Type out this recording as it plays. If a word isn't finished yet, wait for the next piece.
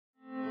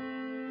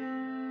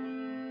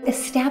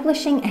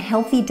Establishing a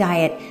healthy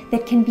diet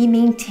that can be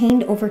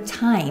maintained over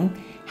time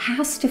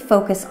has to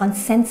focus on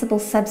sensible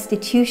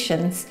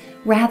substitutions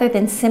rather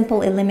than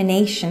simple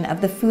elimination of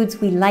the foods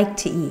we like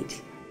to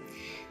eat.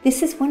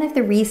 This is one of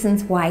the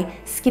reasons why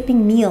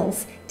skipping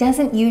meals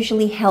doesn't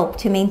usually help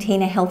to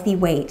maintain a healthy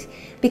weight,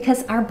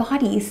 because our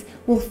bodies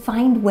will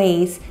find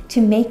ways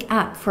to make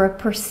up for a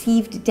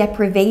perceived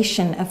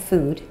deprivation of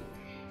food.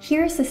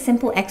 Here's a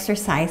simple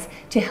exercise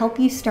to help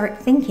you start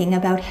thinking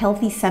about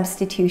healthy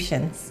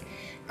substitutions.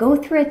 Go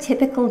through a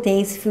typical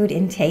day's food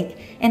intake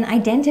and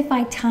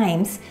identify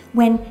times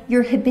when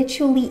you're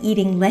habitually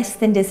eating less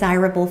than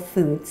desirable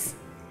foods.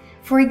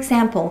 For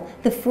example,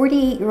 the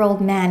 48-year-old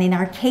man in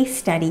our case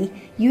study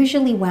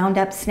usually wound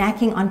up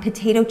snacking on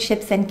potato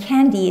chips and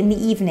candy in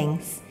the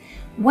evenings.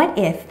 What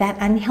if that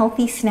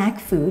unhealthy snack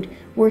food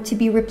were to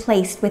be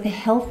replaced with a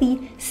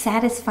healthy,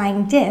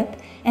 satisfying dip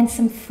and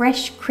some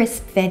fresh,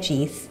 crisp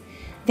veggies?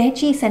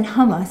 Veggies and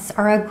hummus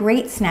are a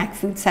great snack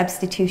food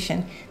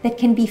substitution that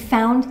can be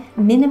found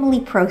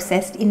minimally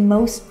processed in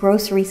most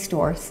grocery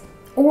stores,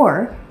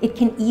 or it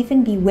can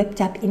even be whipped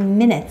up in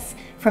minutes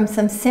from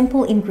some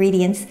simple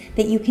ingredients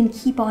that you can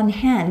keep on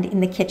hand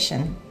in the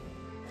kitchen.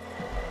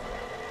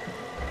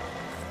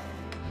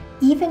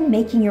 Even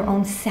making your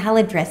own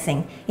salad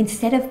dressing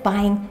instead of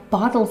buying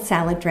bottled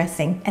salad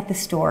dressing at the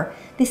store,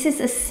 this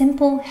is a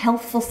simple,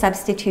 healthful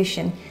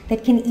substitution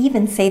that can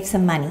even save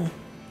some money.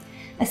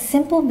 A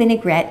simple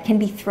vinaigrette can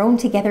be thrown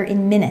together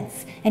in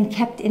minutes and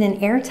kept in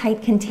an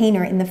airtight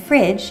container in the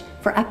fridge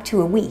for up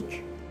to a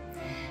week.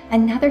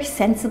 Another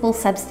sensible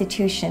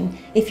substitution,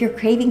 if you're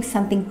craving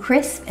something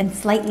crisp and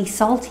slightly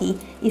salty,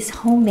 is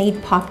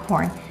homemade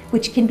popcorn,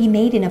 which can be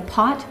made in a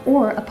pot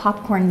or a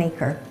popcorn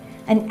maker.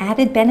 An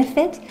added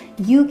benefit,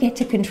 you get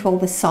to control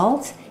the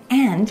salt,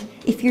 and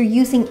if you're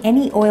using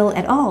any oil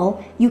at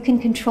all, you can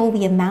control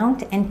the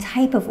amount and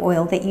type of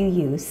oil that you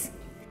use.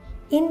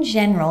 In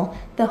general,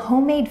 the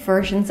homemade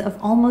versions of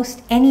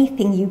almost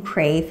anything you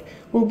crave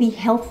will be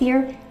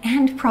healthier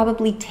and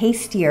probably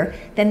tastier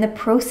than the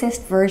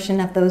processed version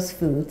of those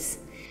foods.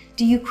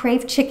 Do you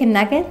crave chicken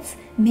nuggets?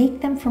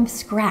 Make them from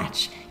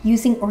scratch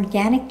using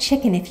organic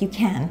chicken if you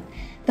can.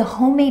 The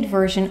homemade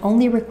version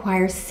only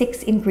requires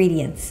 6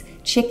 ingredients: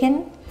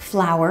 chicken,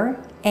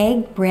 flour,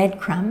 egg,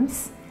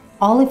 breadcrumbs,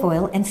 olive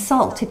oil, and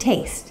salt to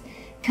taste.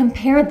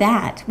 Compare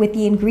that with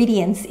the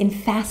ingredients in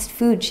fast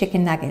food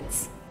chicken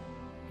nuggets.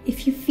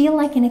 If you feel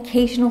like an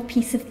occasional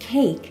piece of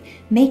cake,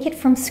 make it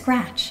from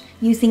scratch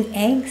using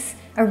eggs,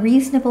 a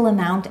reasonable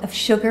amount of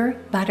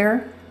sugar,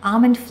 butter,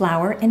 almond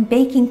flour, and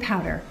baking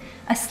powder.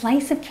 A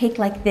slice of cake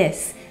like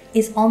this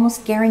is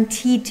almost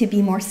guaranteed to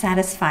be more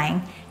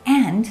satisfying,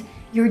 and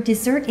your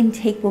dessert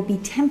intake will be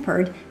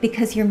tempered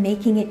because you're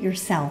making it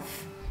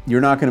yourself. You're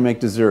not going to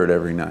make dessert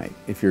every night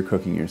if you're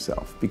cooking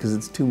yourself, because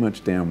it's too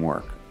much damn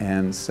work.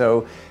 And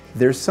so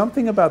there's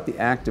something about the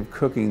act of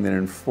cooking that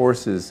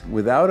enforces,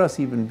 without us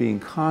even being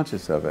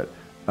conscious of it,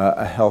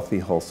 a healthy,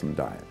 wholesome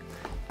diet.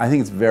 I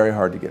think it's very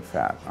hard to get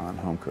fat on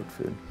home-cooked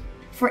food.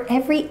 For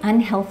every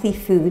unhealthy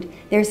food,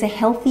 there's a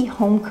healthy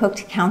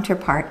home-cooked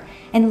counterpart,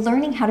 and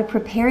learning how to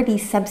prepare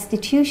these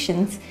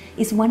substitutions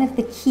is one of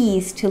the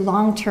keys to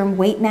long-term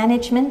weight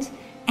management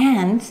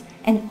and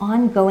an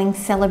ongoing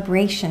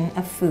celebration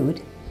of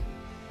food.